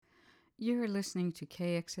You're listening to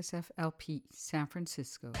KXSF LP San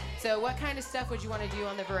Francisco. So what kind of stuff would you want to do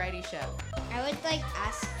on the variety show? I would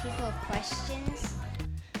ask people questions.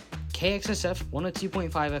 KXSF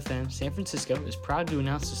 102.5 FM San Francisco is proud to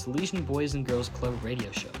announce the Salesian Boys and Girls Club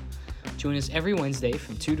radio show. Join us every Wednesday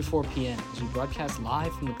from 2 to 4 p.m. as we broadcast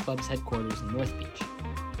live from the club's headquarters in North Beach.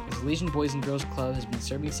 The Salesian Boys and Girls Club has been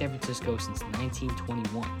serving San Francisco since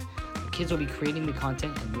 1921. The kids will be creating the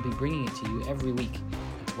content and we'll be bringing it to you every week.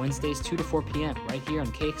 It's Wednesdays 2 to 4 p.m. right here on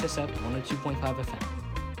KXSF 102.5 FM.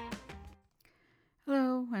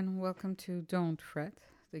 Hello and welcome to Don't Fret,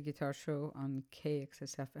 the guitar show on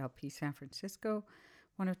KXSF LP San Francisco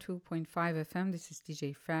 102.5 FM. This is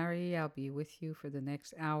DJ Fari. I'll be with you for the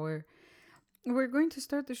next hour. We're going to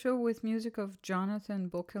start the show with music of Jonathan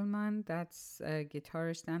Bockelman. That's a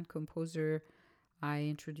guitarist and composer I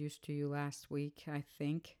introduced to you last week, I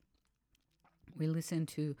think. We listened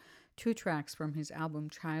to 2 tracks from his album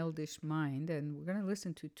Childish Mind, and we're going to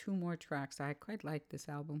listen to 2 more tracks. I quite like this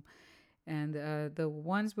album. And the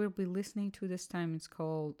ones we'll be listening to this time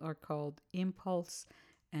are called Impulse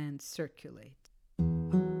and Circulate.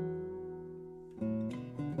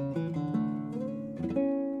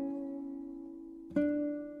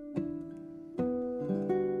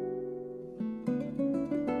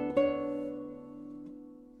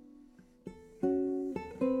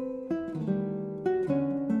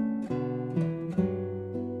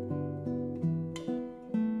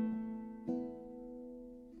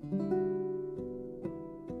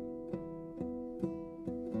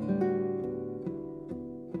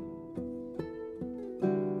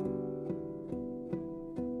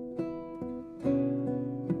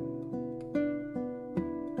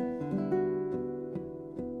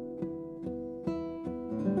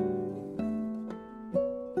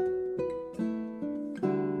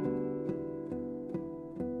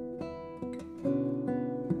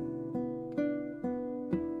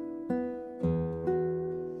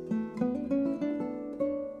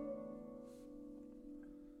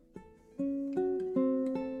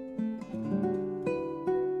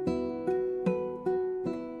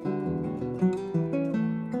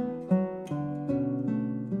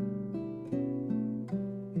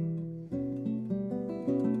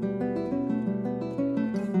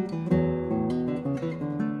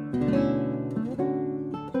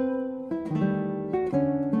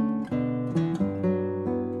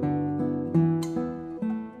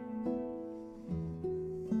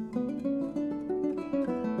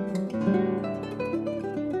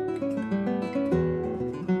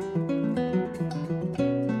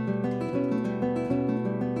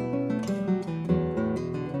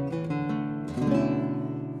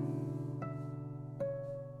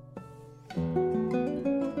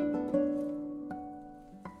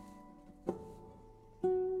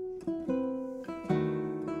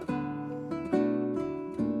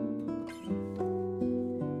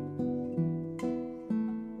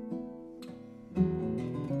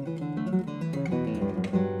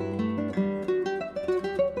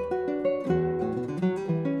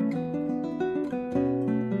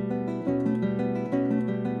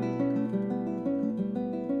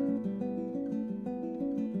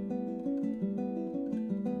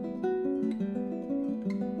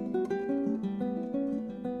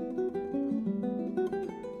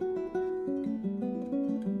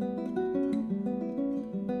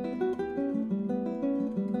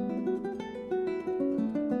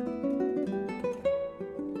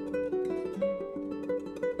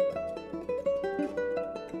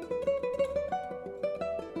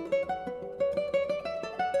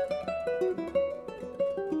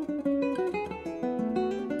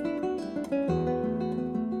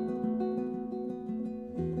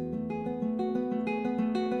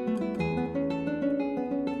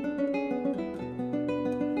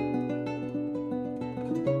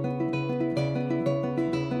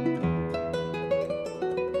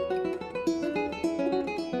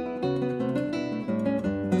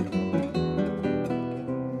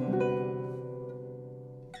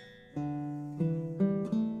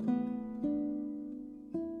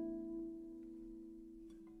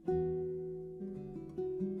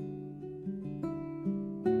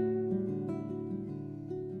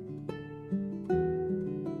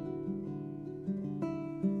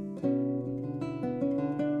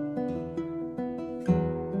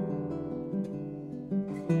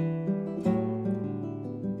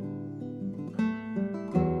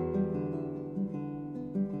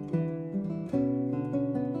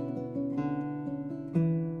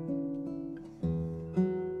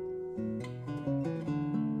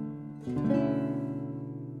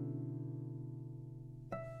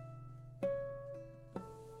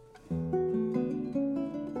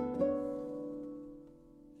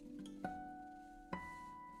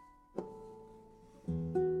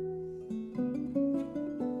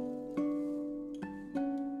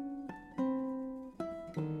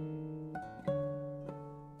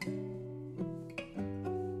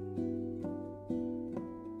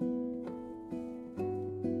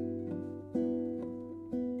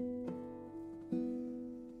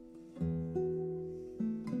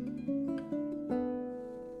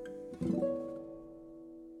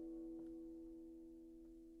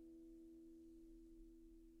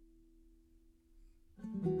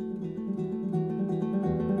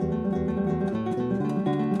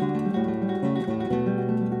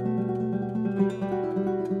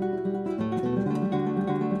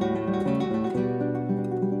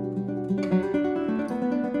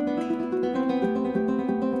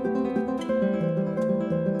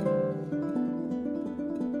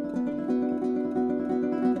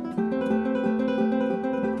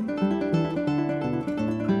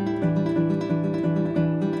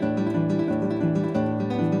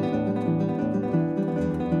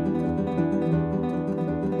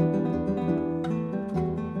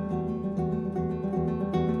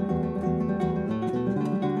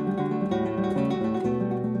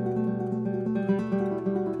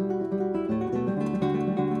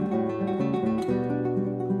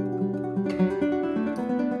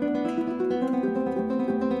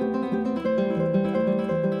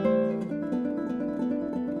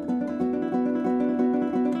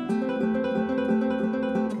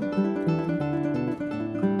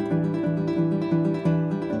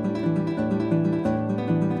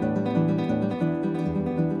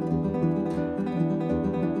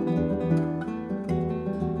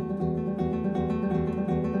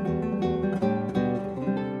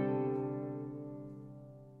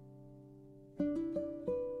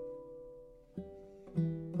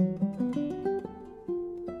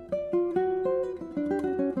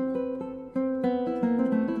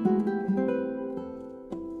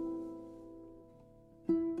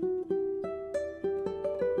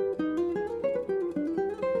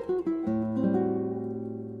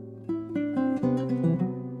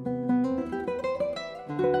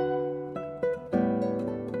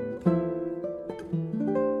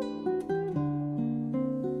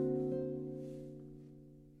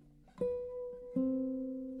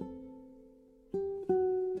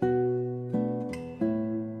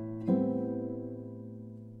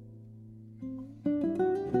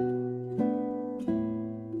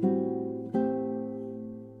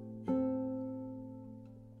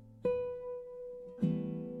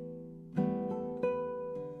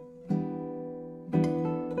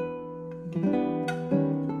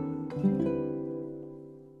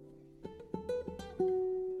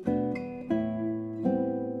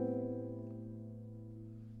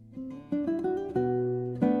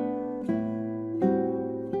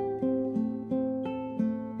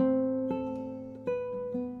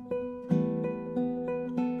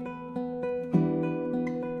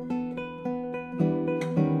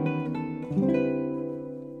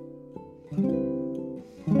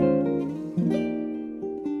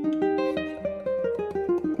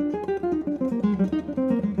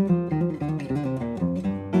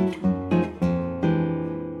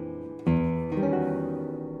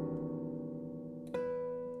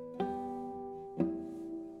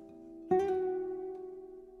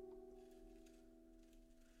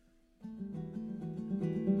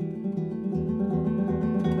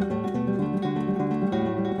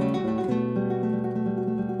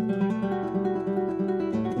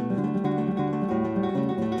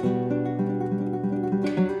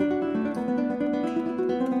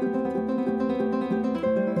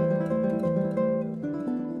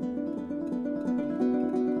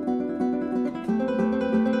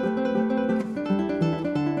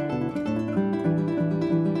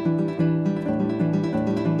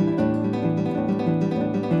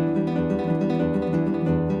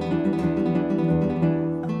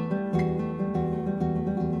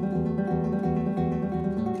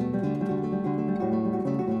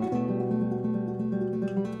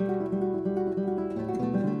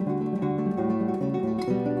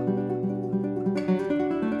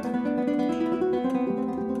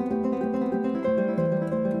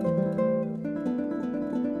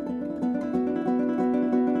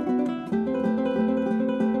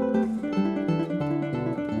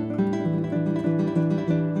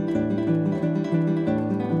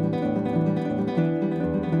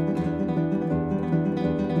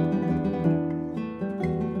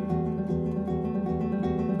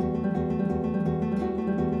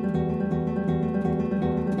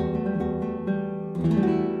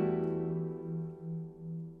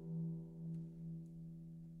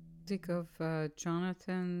 Music of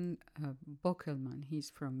Jonathan Bockelmann. He's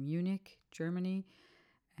from Munich, Germany,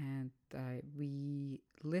 and we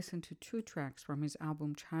listened to two tracks from his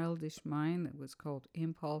album Childish Mind that was called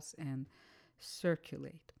Impulse and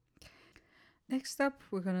Circulate. Next up,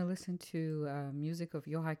 we're going to listen to music of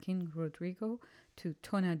Joaquin Rodrigo, to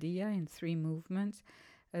Tonadilla in 3 movements.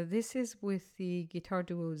 This is with the guitar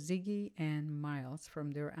duo Ziggy and Miles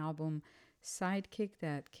from their album Sidekick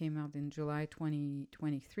that came out in July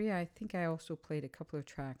 2023. I think I also played a couple of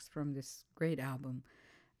tracks from this great album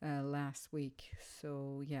last week.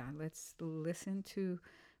 So yeah, let's listen to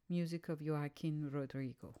music of Joaquin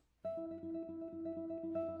Rodrigo.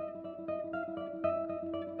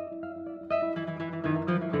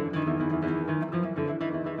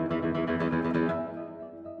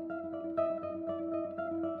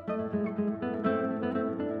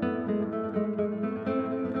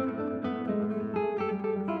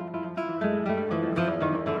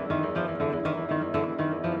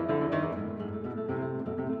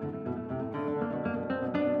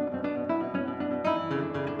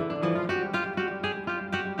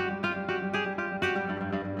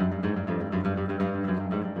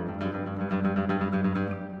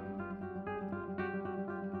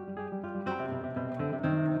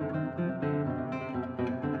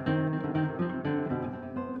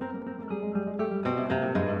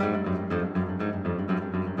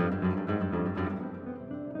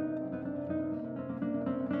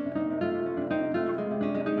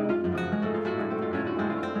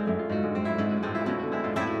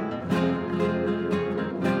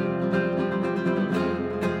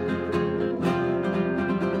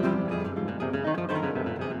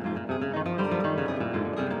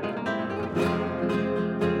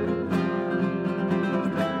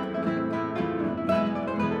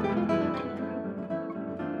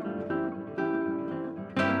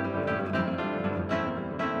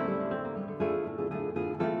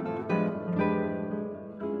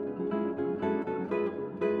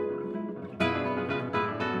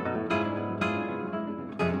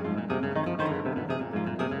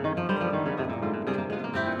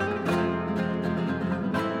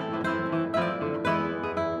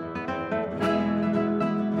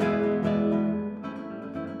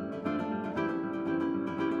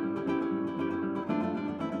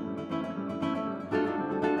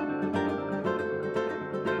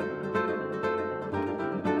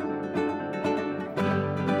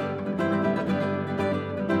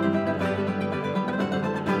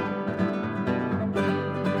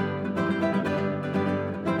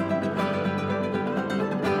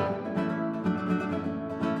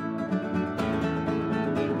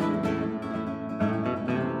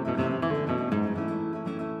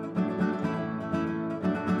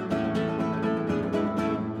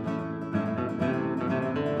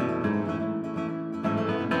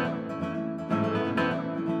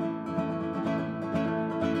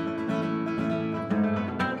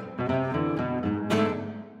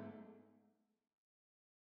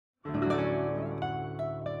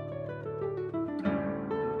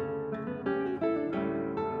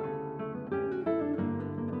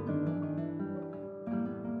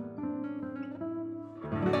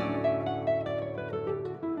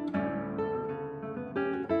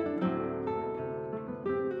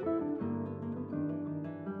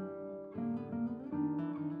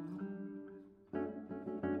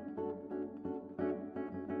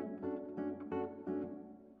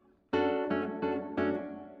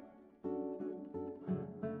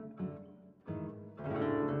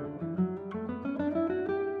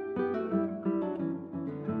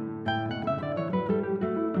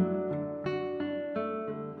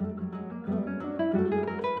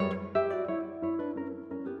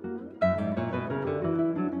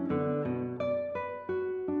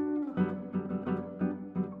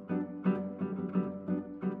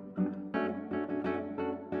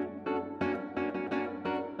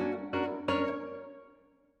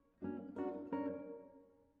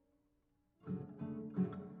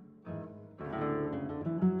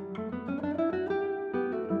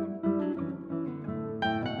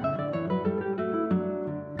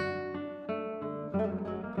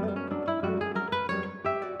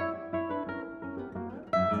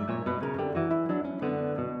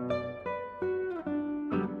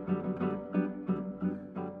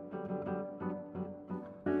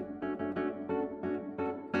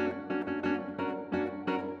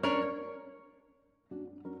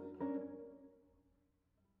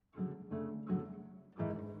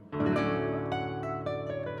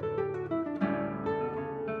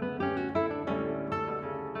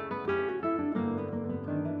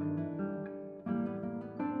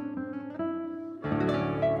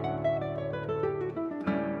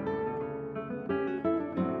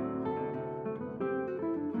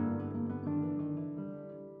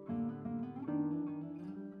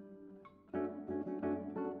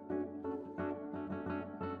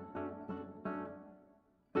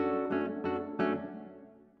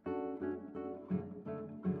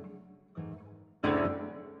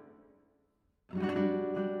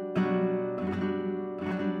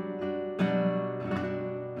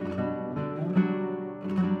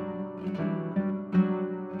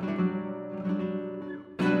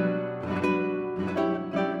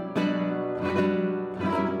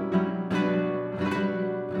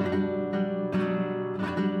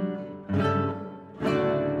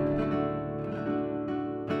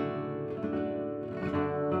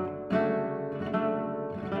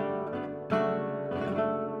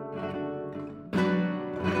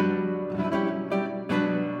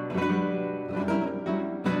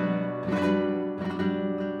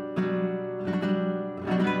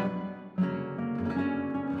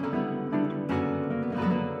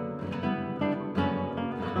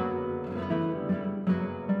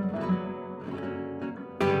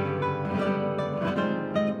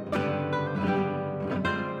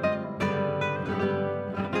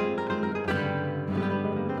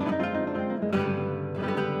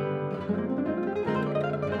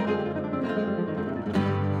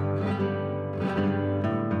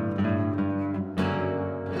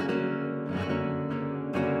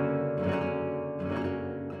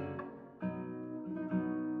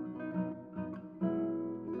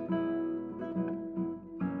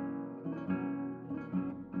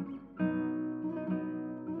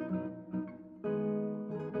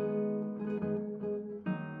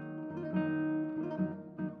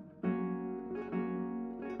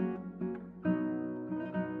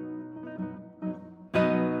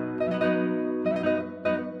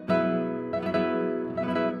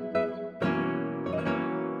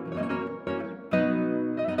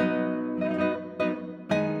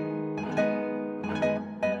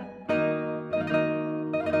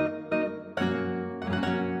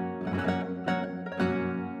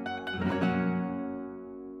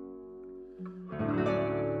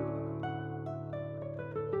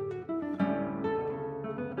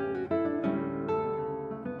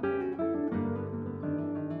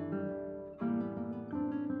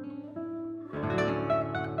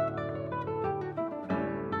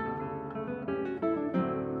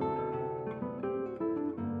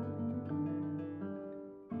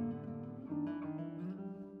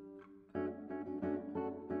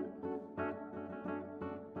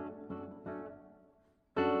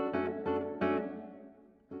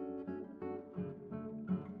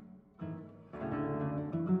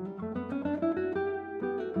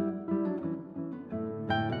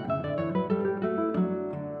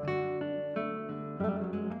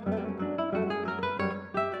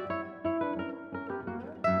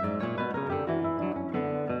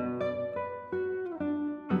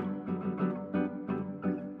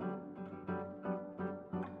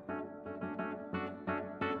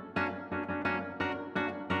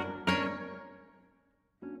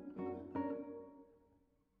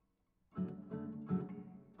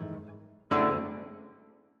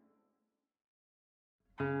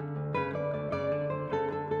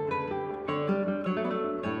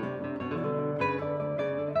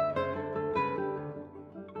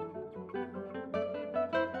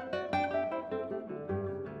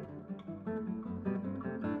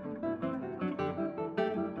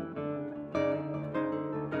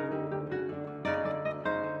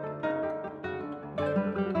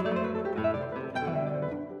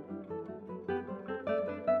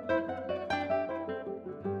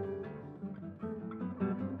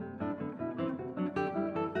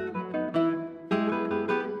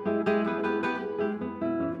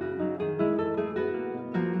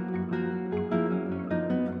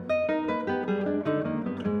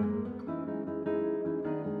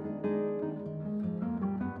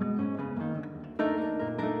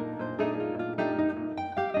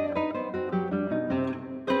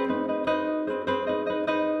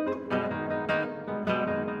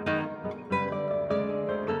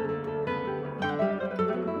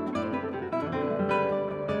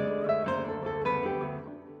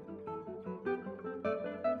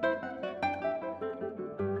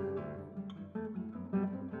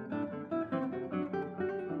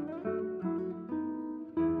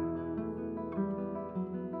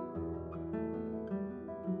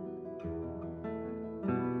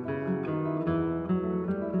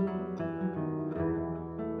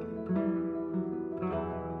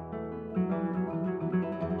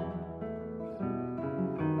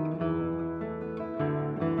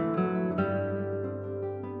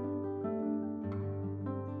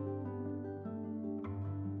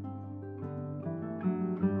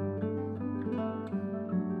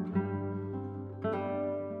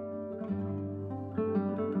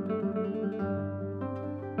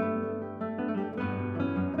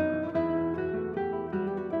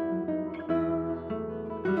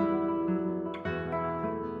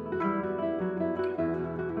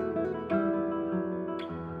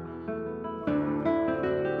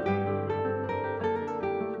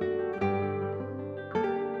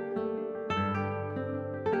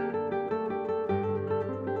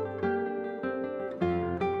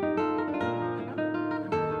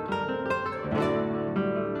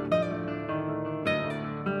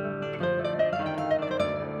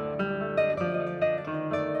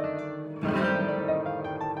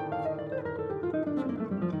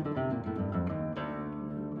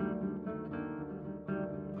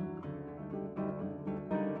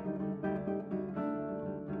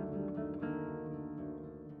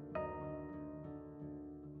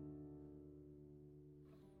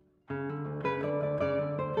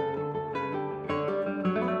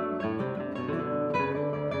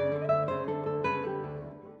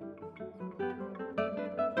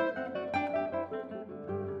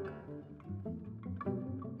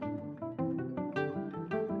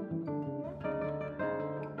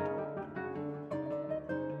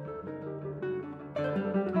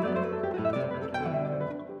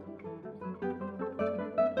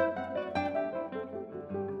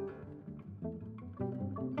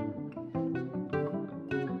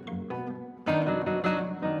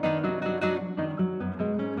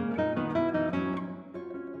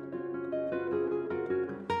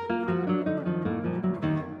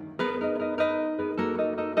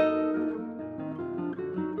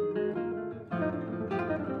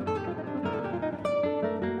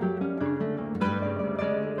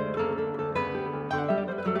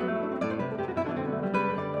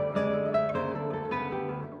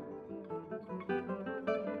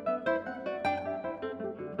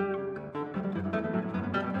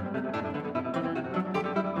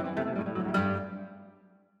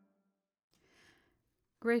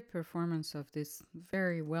 great performance of this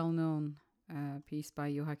very well-known piece by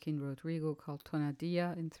Joaquin Rodrigo called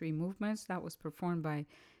Tonadilla in 3 movements. That was performed by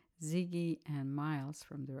Ziggy and Miles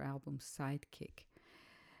from their album Sidekick.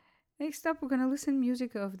 Next up, we're going to listen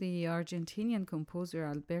music of the Argentinian composer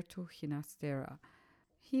Alberto Ginastera.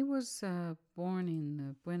 He was born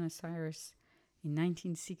in Buenos Aires in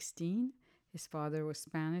 1916. His father was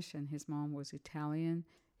Spanish and his mom was Italian.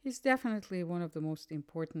 He's definitely one of the most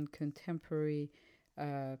important contemporary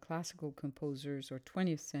classical composers or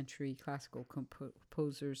 20th century classical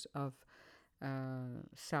composers of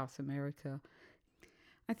South America.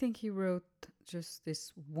 I think he wrote just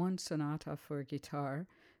this one sonata for guitar,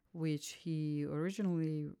 which he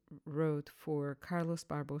originally wrote for Carlos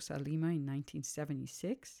Barbosa Lima in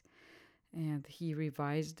 1976. And he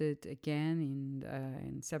revised it again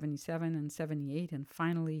in 77 and 78. And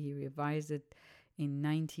finally, he revised it in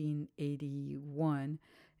 1981.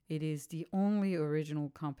 It is the only original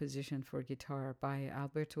composition for guitar by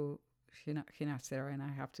Alberto Ginastera. And I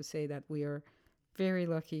have to say that we are very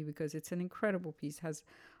lucky because it's an incredible piece, has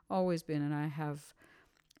always been. And I have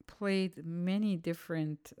played many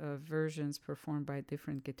different versions performed by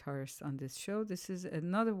different guitarists on this show. This is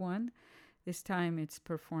another one. This time it's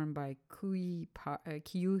performed by Kyuhee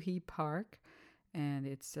Park, and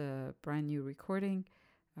it's a brand new recording.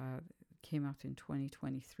 Came out in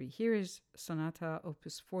 2023. Here is Sonata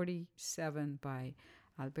Opus 47 by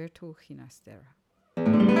Alberto Ginastera.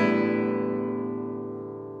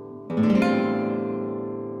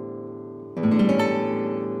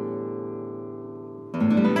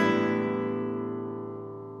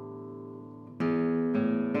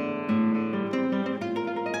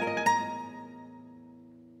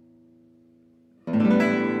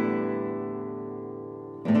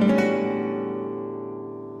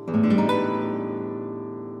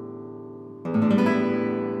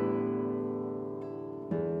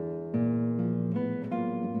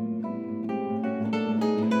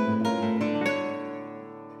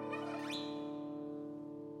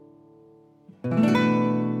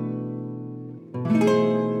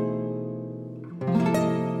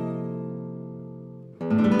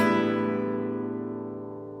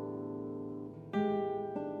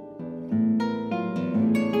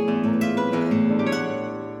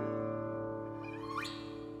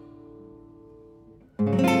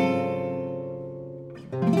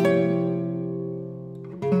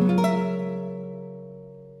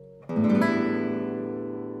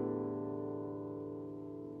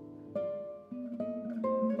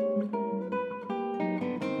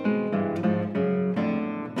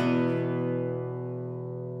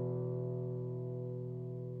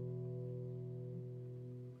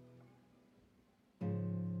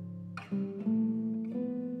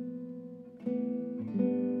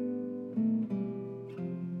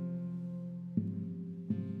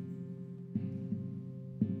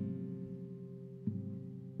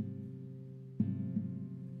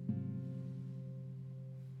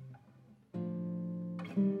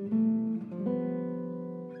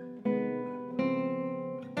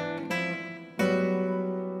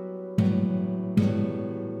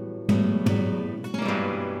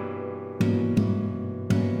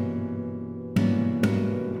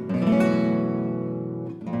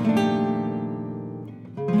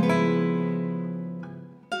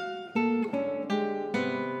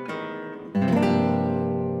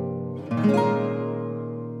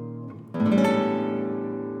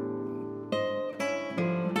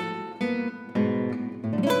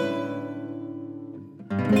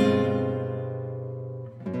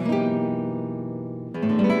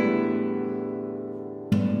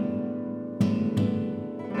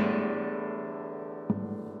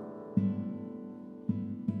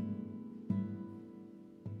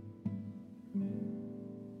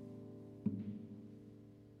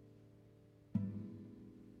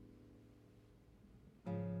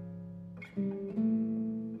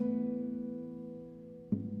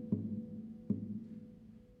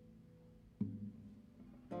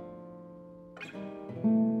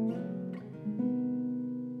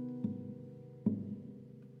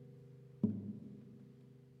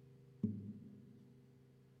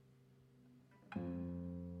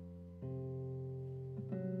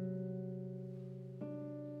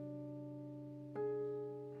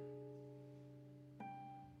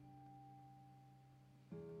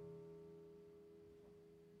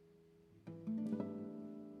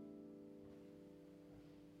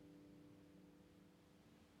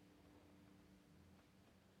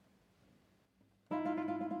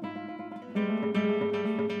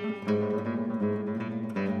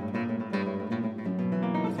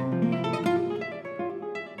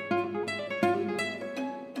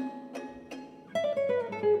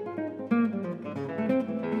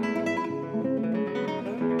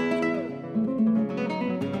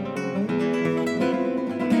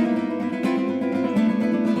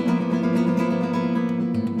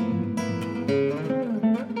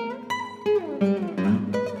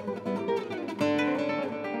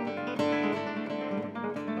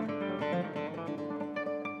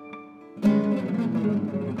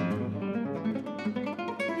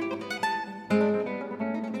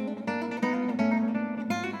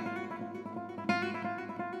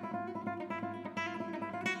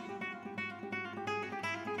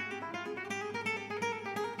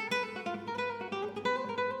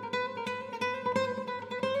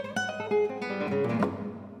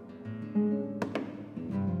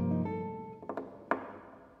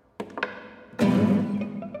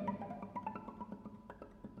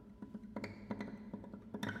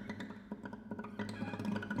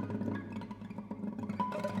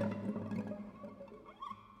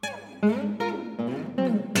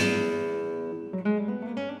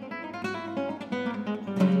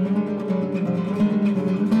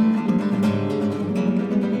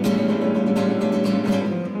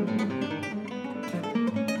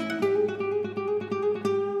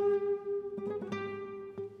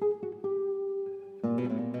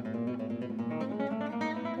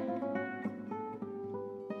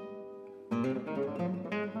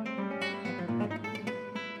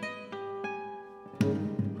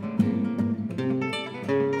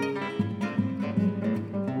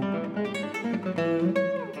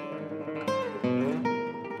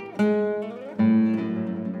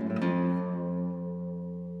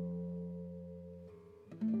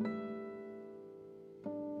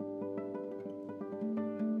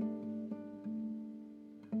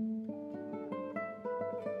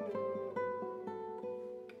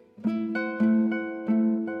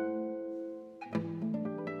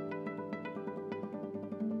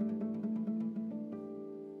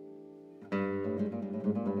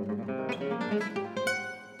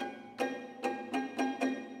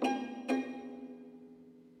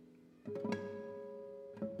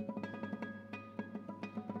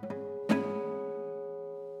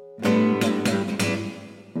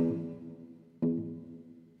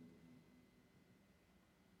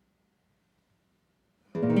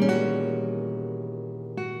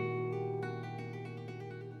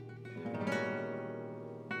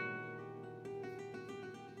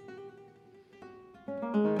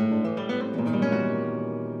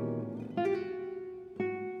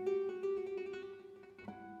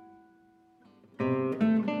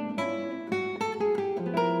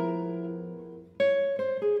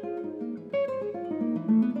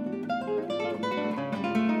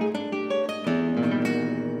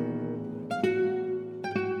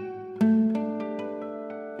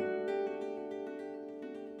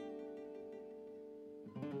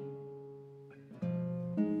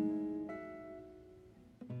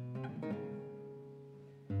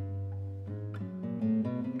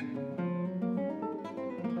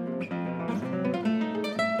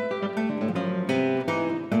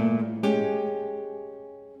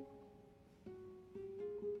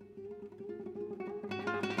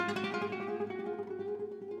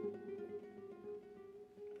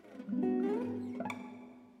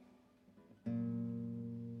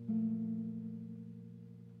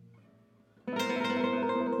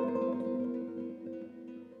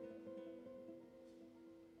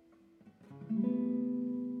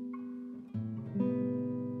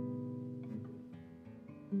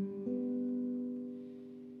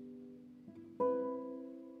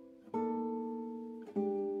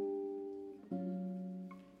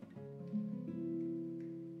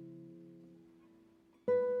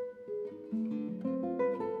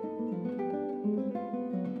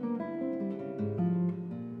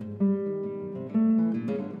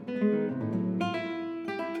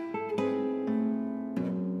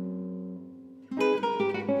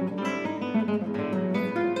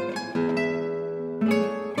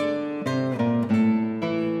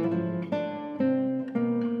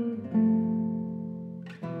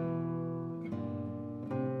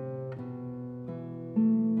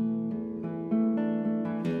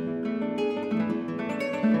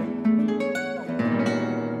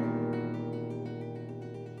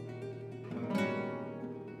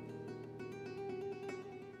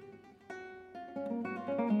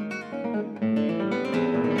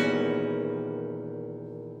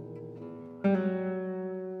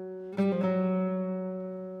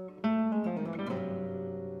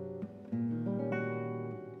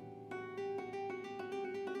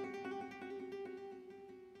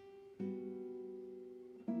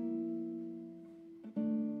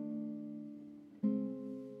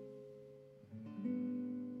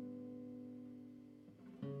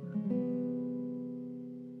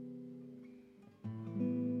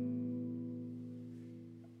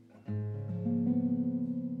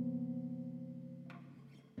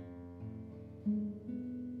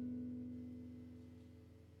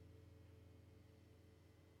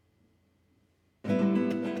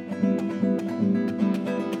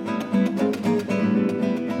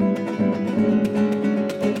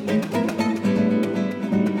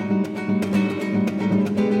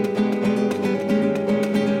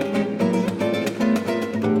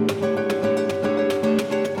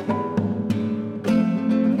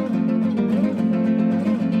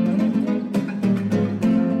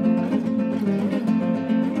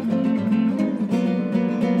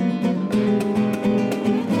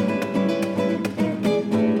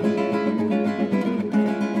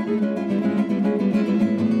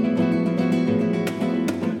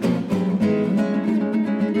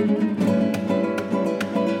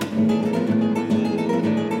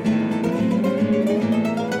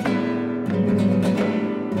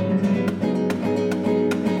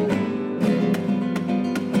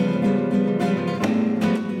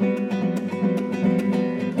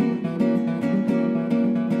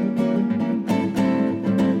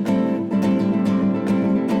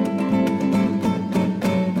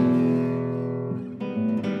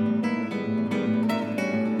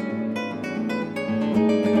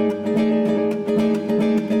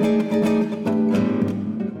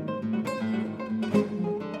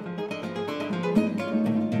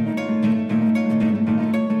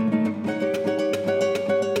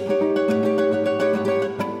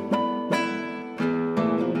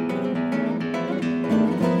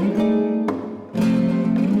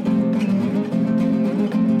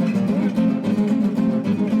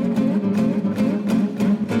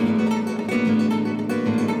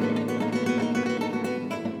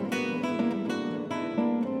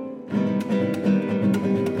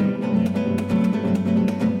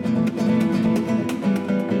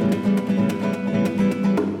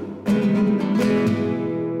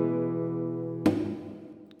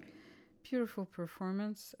 Beautiful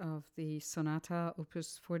performance of the Sonata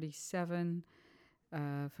Opus 47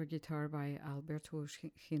 for guitar by Alberto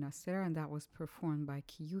Ginastera, and that was performed by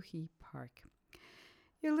Kyuhi Park.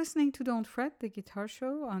 You're listening to Don't Fret, the guitar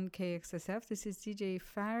show on KXSF. This is DJ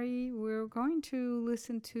Fari. We're going to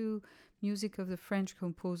listen to music of the French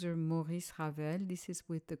composer Maurice Ravel. This is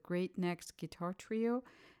with the Great Next Guitar Trio,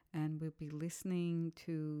 and we'll be listening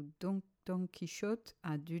to Don Quixote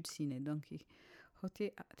à Dulcinea, Don Quixote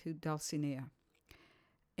to Dulcinea,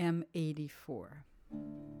 M84.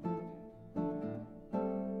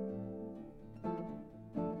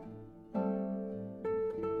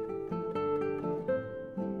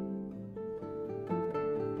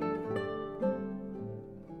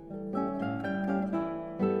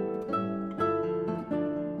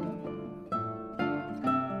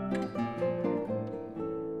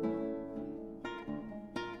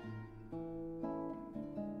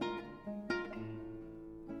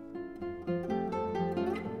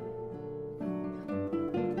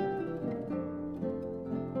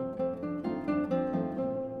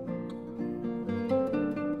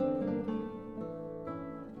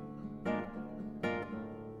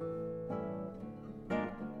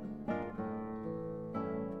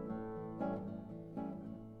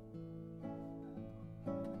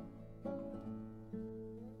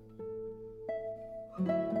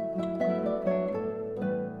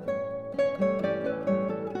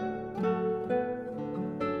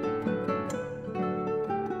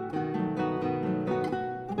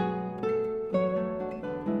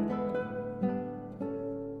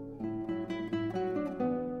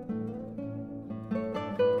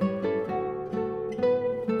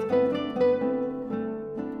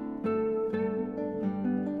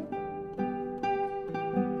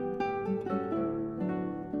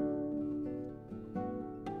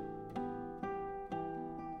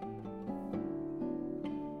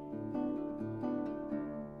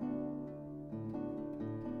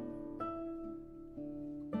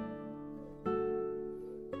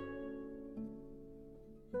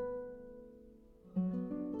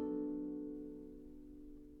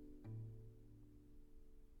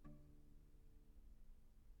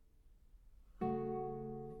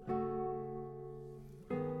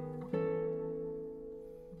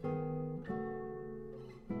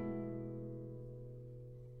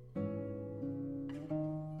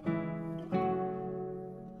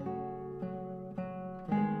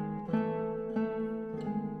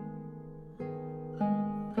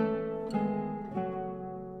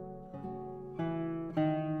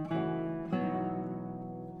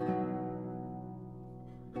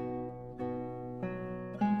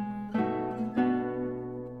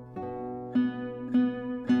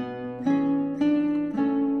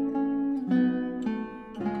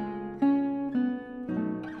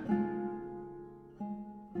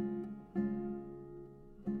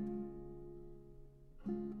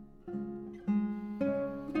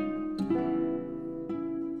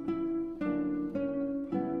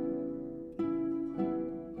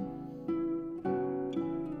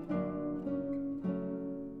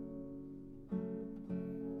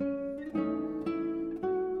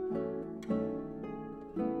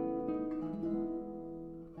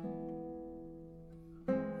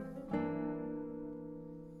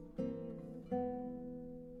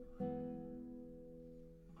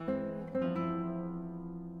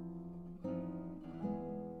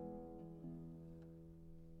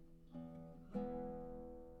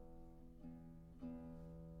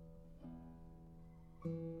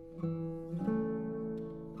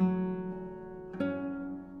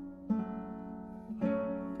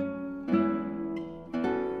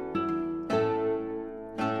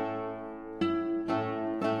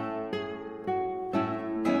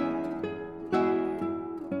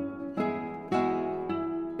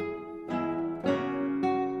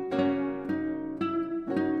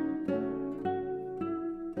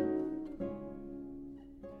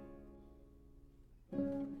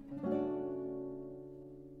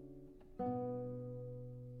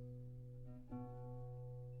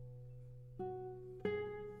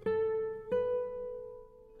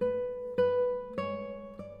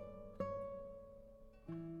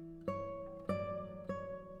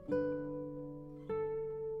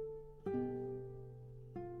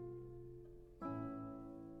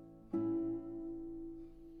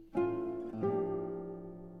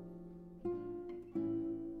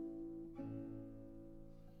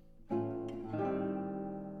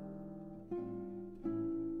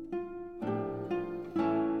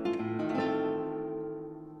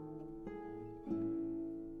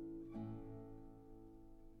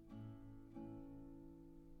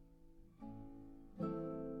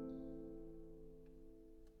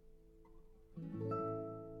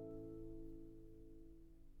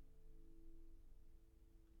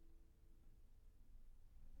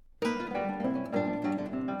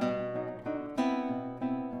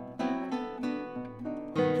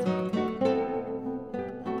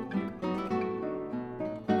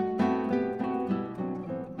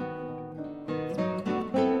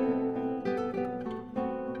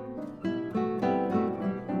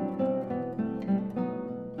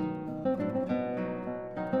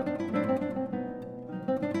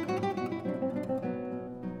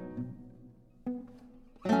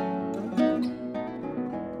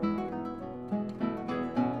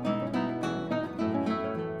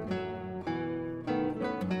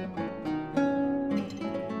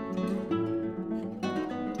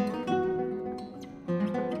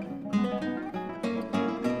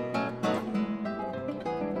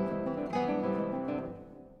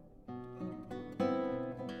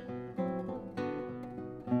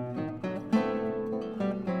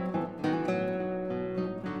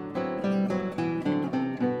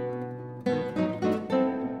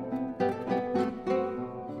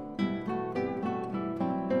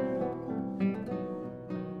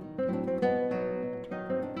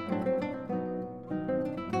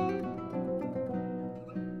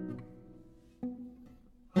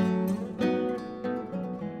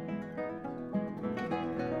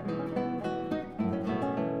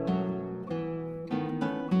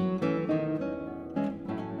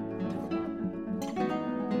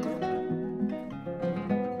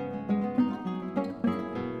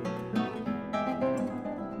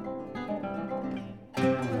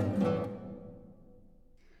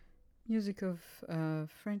 music of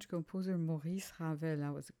French composer Maurice Ravel.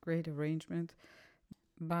 That was a great arrangement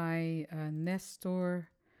by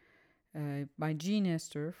by G.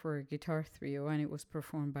 Nestor for a guitar trio, and it was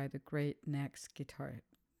performed by the great Next Guitar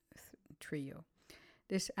Trio.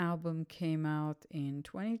 This album came out in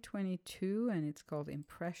 2022, and it's called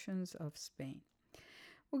Impressions of Spain.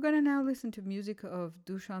 We're going to now listen to music of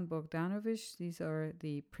Dusan Bogdanovich. These are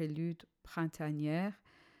the Préludes Printanières.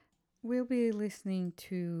 We'll be listening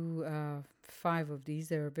to 5 of these.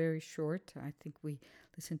 They're very short. I think we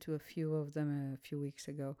listened to a few of them a few weeks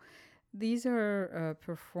ago. These are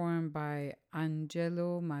performed by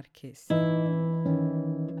Angelo Marchesi.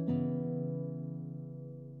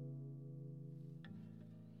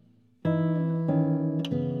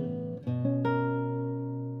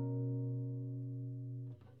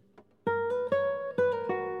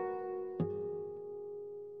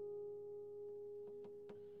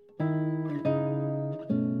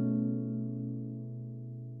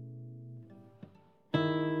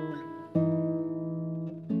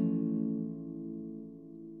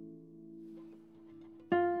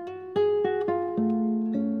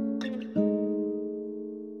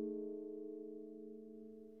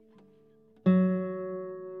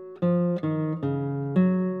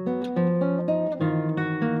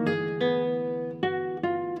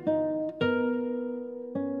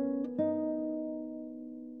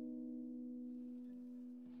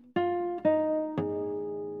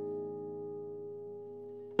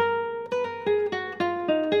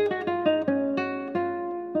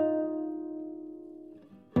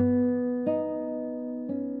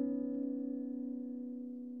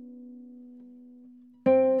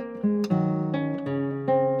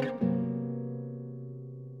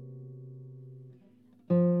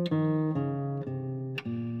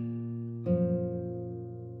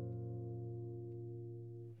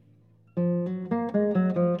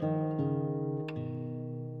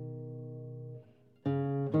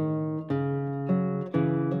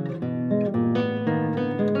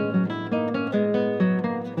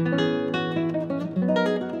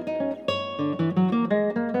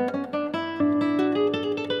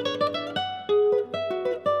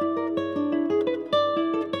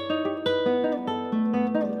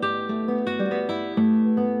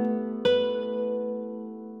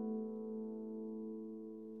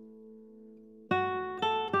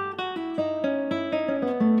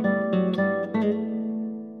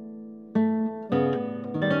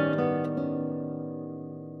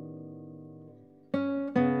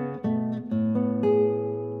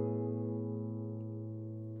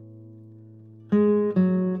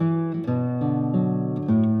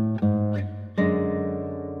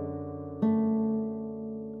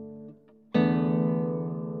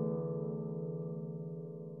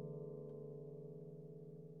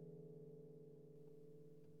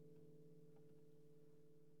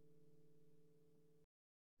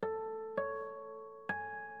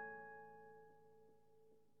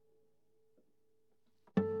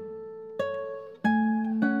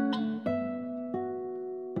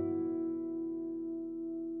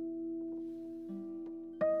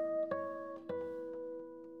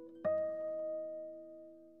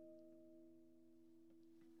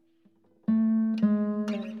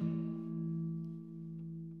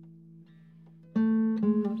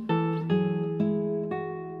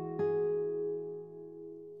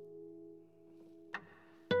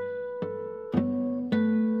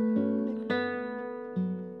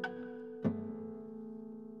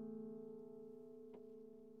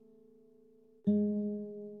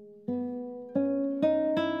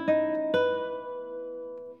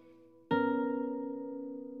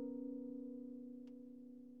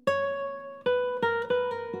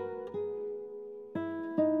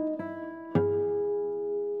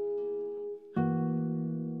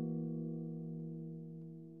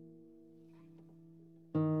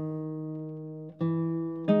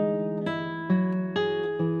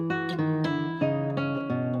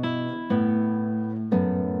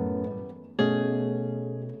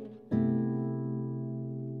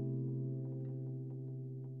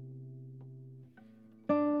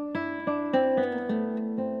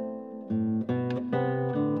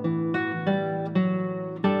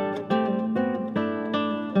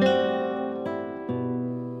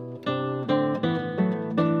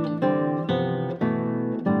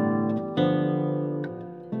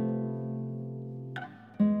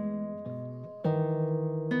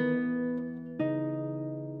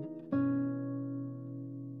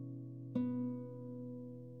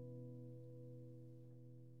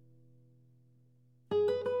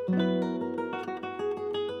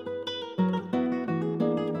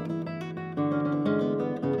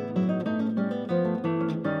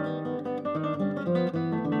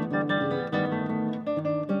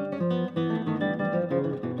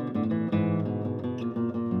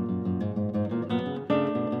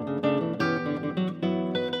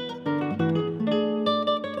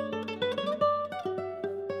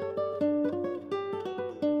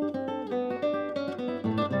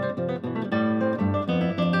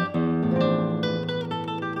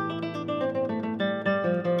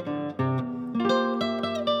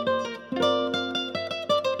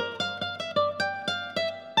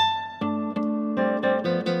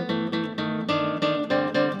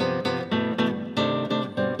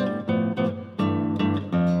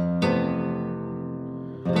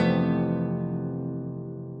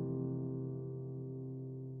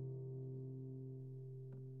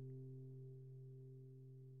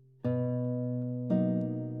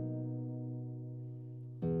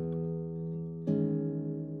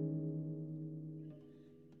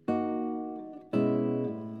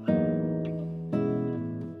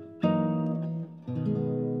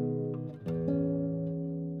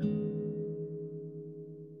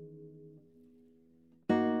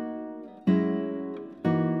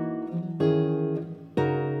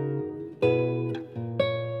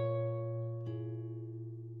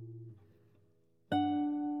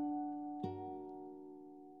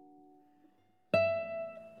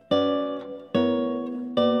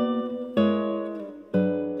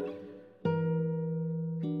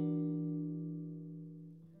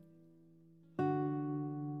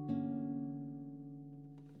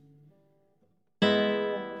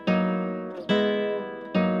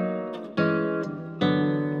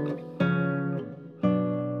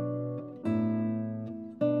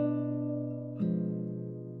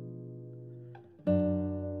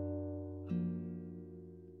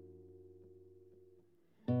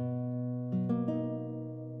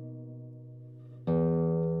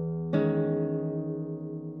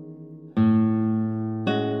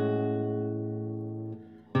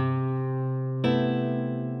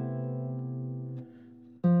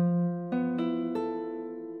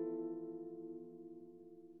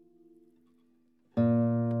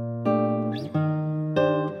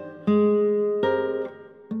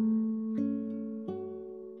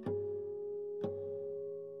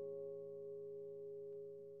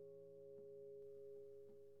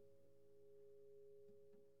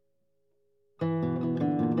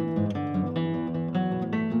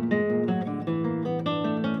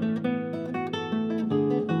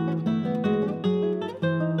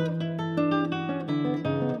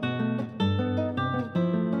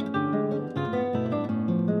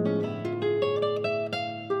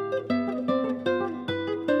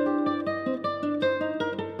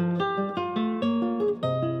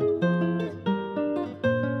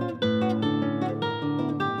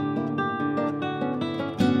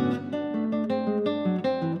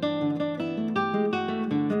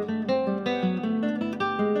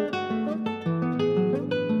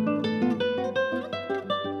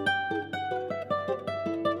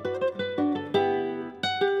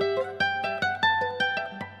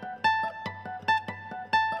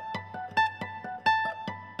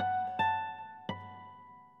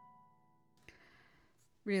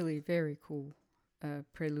 Really very cool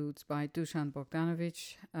preludes by Dusan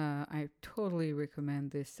Bogdanovic. I totally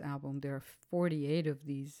recommend this album. There are 48 of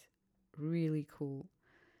these really cool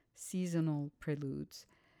seasonal preludes,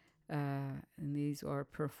 and these are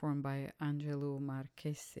performed by Angelo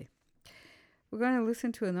Marchese. We're going to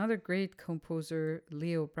listen to another great composer,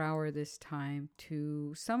 Leo Brouwer, this time,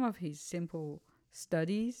 to some of his simple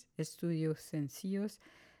studies, Estudios Sencillos.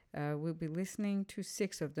 We'll be listening to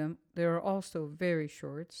 6 of them. They're also very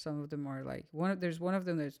short. Some of them are like there's one of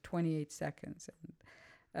them that's 28 seconds,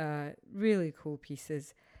 and really cool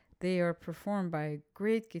pieces. They are performed by a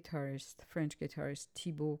great guitarist, French guitarist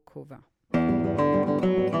Thibaut Covin.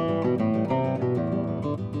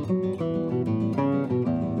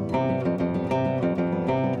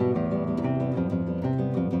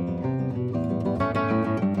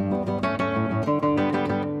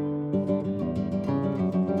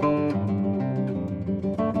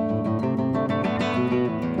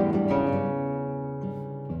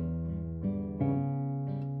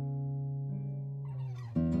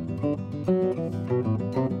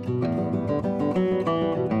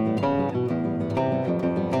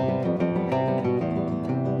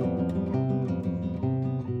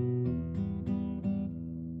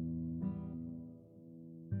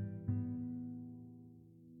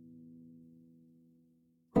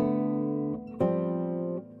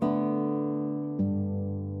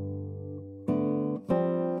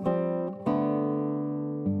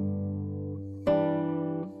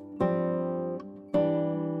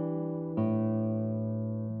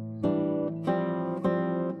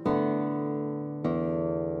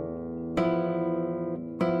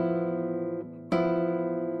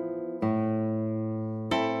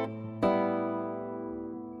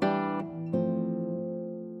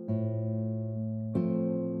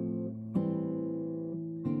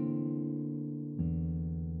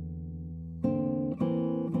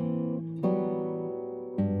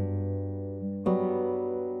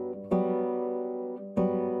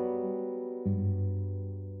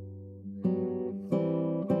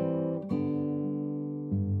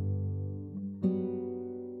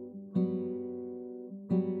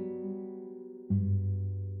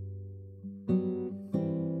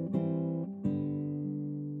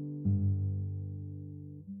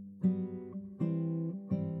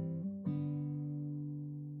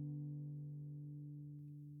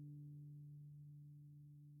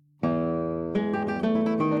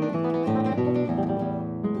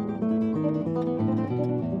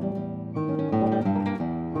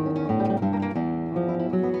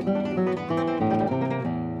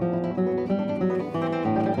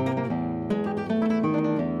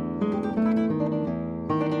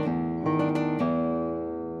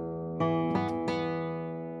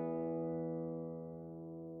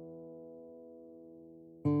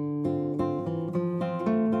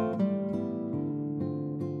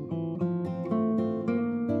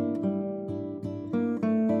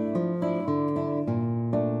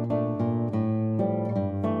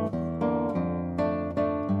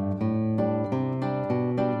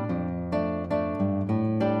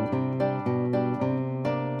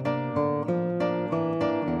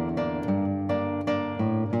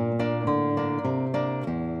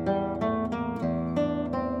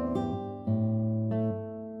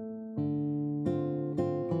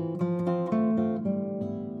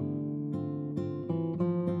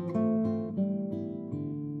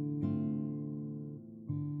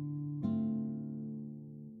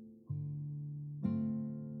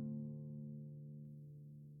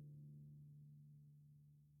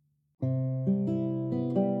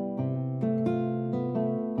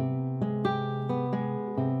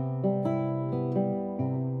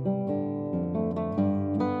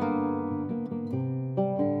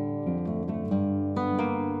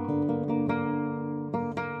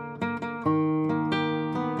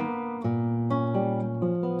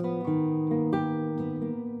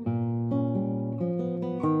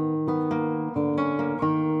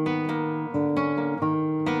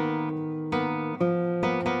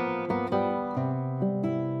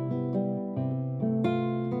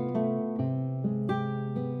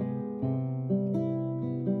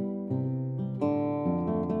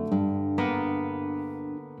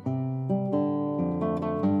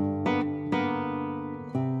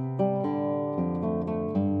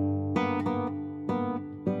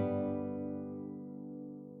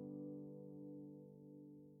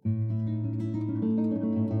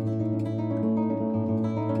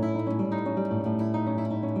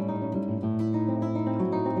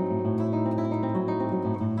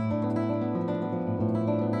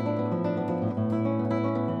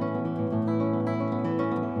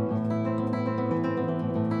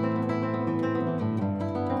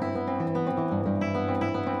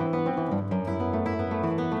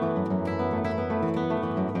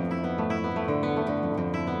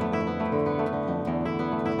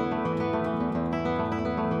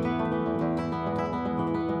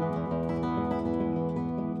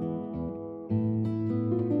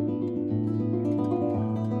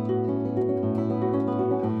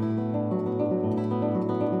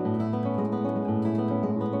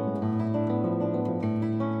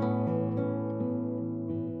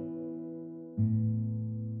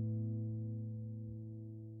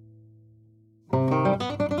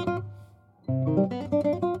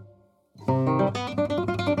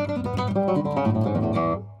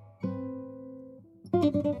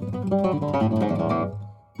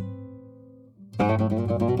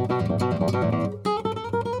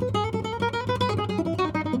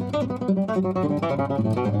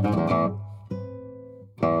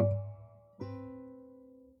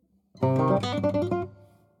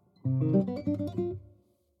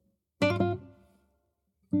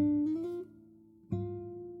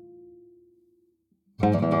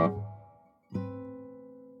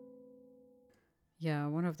 Yeah,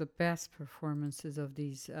 one of the best performances of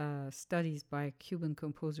these studies by Cuban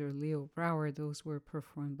composer Leo Brouwer. Those were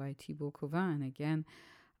performed by Thibaut Covin. And again,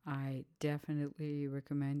 I definitely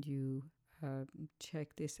recommend you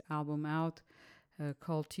check this album out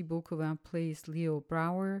called Thibaut Covin Plays Leo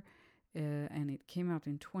Brouwer. And it came out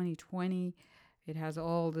in 2020. It has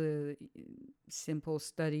all the simple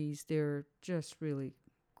studies. They're just really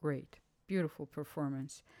great. Beautiful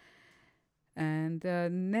performance. And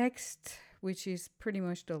next, which is pretty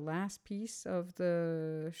much the last piece of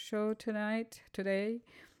the show today,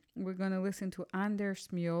 we're going to listen to Anders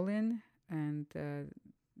Mjolin and a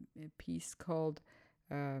piece called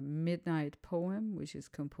Midnight Poem, which is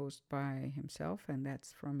composed by himself, and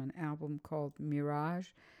that's from an album called Mirage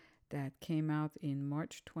that came out in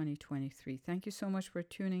March 2023. Thank you so much for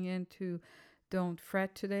tuning in to Don't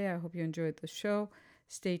Fret today. I hope you enjoyed the show.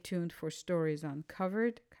 Stay tuned for Stories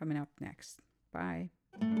Uncovered coming up next. Bye.